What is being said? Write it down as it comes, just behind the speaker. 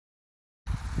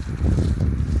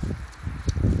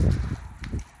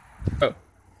Oh.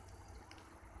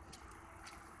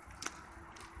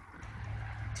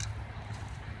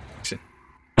 Action.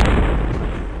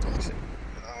 Action.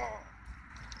 Oh.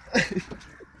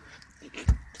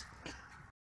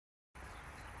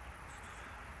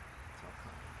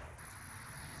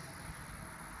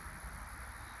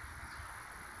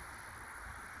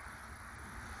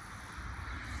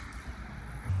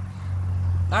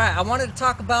 Alright, I wanted to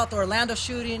talk about the Orlando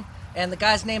shooting, and the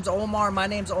guy's name's Omar, my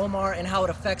name's Omar, and how it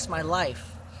affects my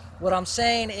life. What I'm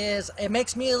saying is, it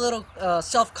makes me a little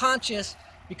self-conscious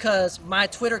because my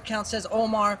Twitter account says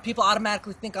Omar. People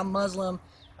automatically think I'm Muslim.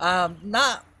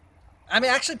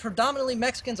 Actually, predominantly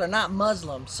Mexicans are not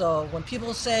Muslim. So when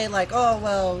people say, like, oh,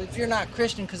 well, if you're not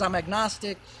Christian because I'm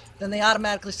agnostic, then they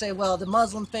automatically say, well, the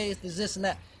Muslim faith is this and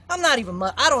that. I'm not even,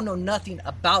 I don't know nothing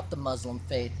about the Muslim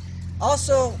faith.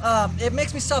 Also, it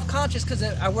makes me self-conscious because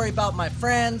I worry about my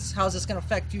friends. How is this going to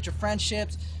affect future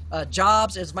friendships?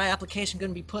 Jobs, is my application going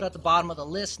to be put at the bottom of the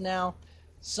list now?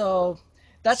 So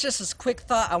that's just a quick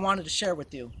thought I wanted to share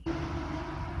with you.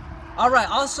 Alright,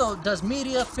 also, does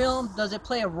media, film, does it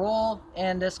play a role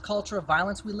in this culture of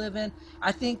violence we live in?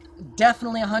 I think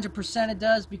definitely 100% it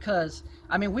does, because,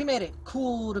 I mean, we made it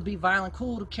cool to be violent,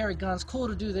 cool to carry guns, cool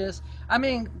to do this. I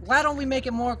mean, why don't we make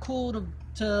it more cool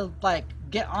to like,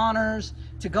 get honors,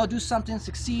 to go do something,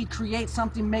 succeed, create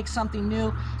something, make something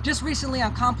new? Just recently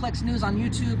on Complex News on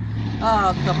YouTube,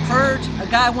 The Purge, a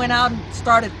guy went out and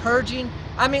started purging.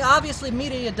 I mean, obviously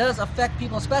media does affect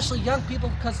people, especially young people,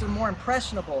 because they're more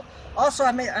impressionable. Also,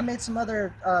 I made some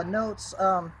other notes.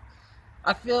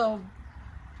 I feel,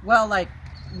 well, like,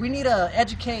 we need to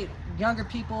educate younger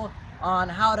people on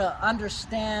how to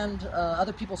understand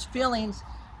other people's feelings,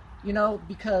 you know,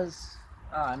 because,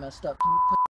 I messed up. Can you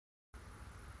put...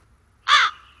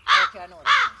 Okay, I know what I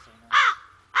was going to say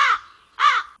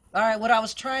now. Alright, what I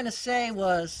was trying to say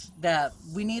was that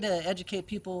we need to educate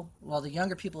people, well, the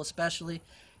younger people especially,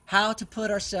 how to put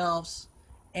ourselves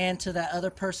into that other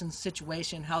person's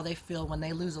situation, how they feel when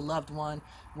they lose a loved one,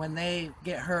 when they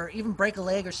get hurt, even break a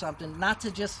leg or something. Not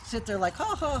to just sit there like,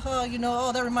 ha ha ha, you know,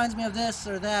 oh, that reminds me of this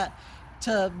or that.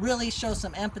 To really show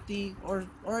some empathy or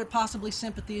possibly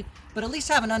sympathy, but at least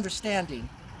have an understanding.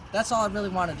 That's all I really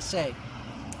wanted to say.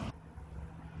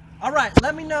 Alright,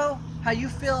 let me know how you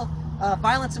feel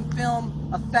violence in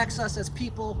film affects us as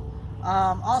people.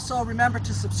 Also, remember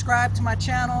to subscribe to my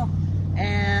channel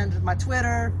and my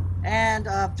Twitter, and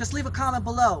just leave a comment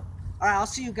below. Alright, I'll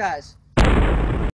see you guys.